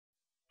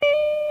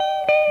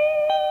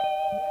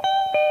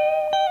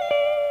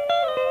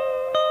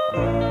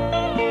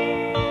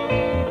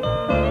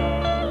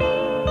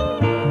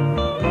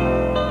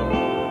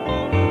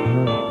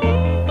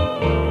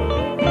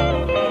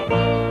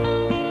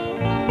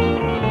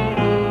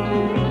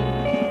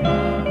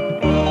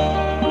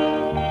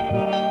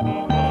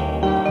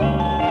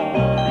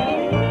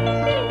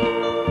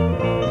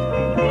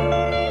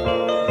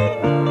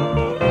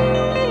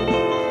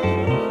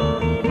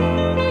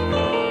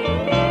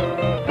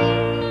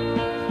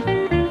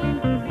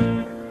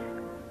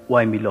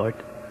Why, my Lord,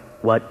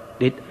 what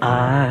did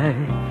I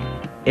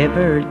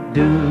ever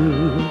do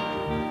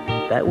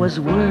that was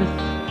worth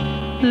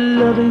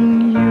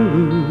loving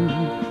you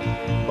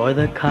for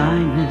the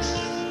kindness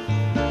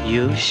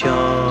you've shown?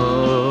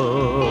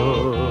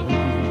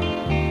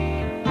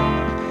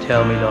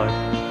 Tell me, Lord,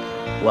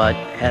 what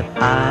have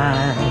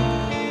I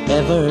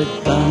ever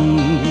done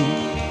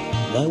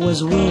that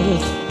was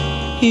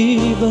worth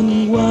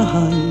even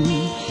one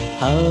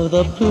how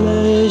the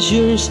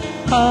pleasures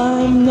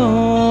I've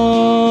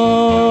known?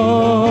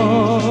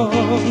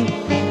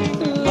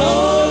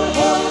 Lord,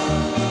 help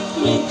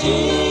me,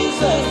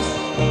 Jesus,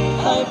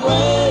 I've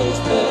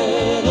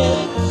wasted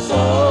it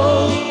so.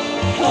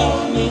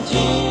 Help me,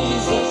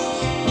 Jesus,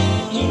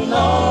 you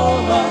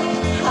know what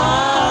I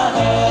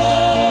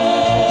have.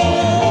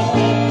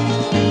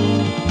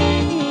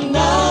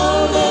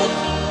 Now that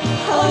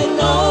I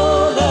know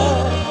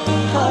that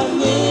I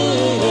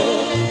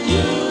needed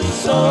you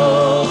so,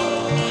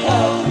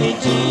 help me,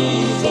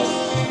 Jesus,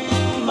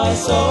 my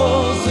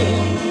soul's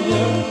in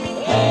your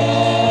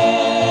hands.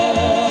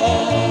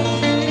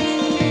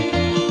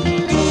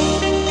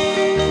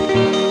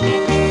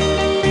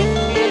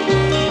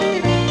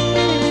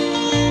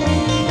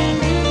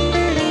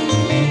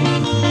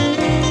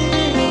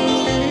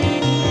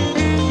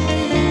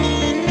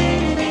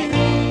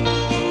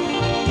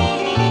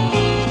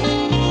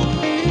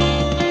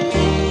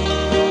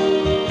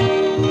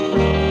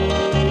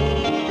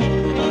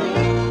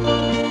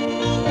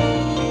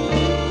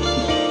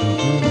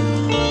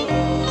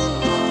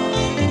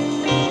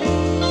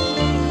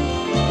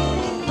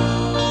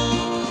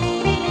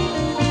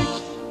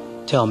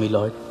 Tell me,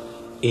 Lord,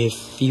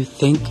 if you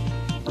think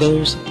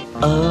there's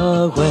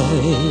a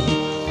way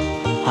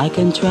I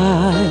can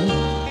try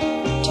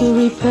to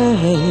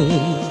repay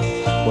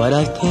what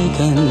I've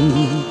taken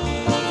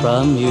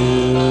from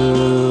you.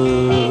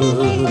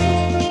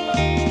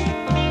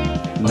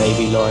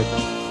 Maybe, Lord,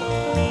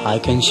 I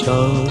can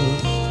show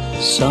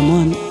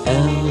someone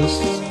else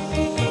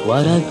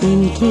what I've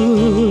been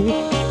through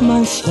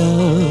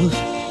myself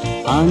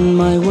on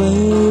my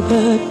way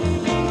back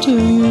to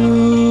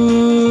you.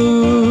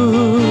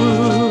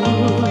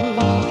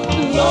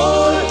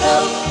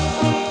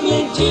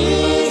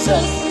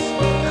 Jesus,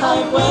 I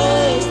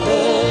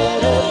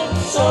wasted it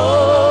so.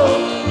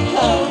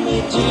 Help me,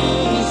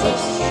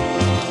 Jesus,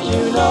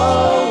 you know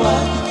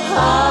what I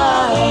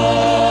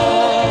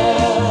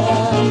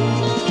am.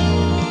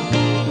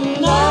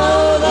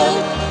 Now that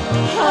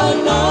I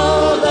know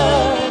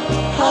that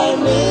I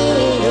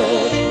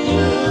needed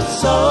you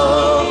so,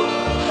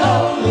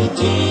 help me,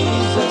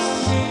 Jesus,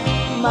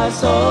 my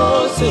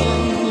soul's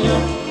in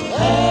your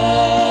hands.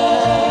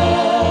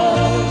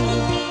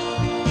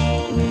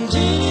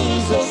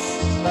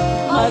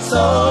 My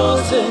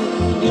soul's in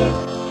your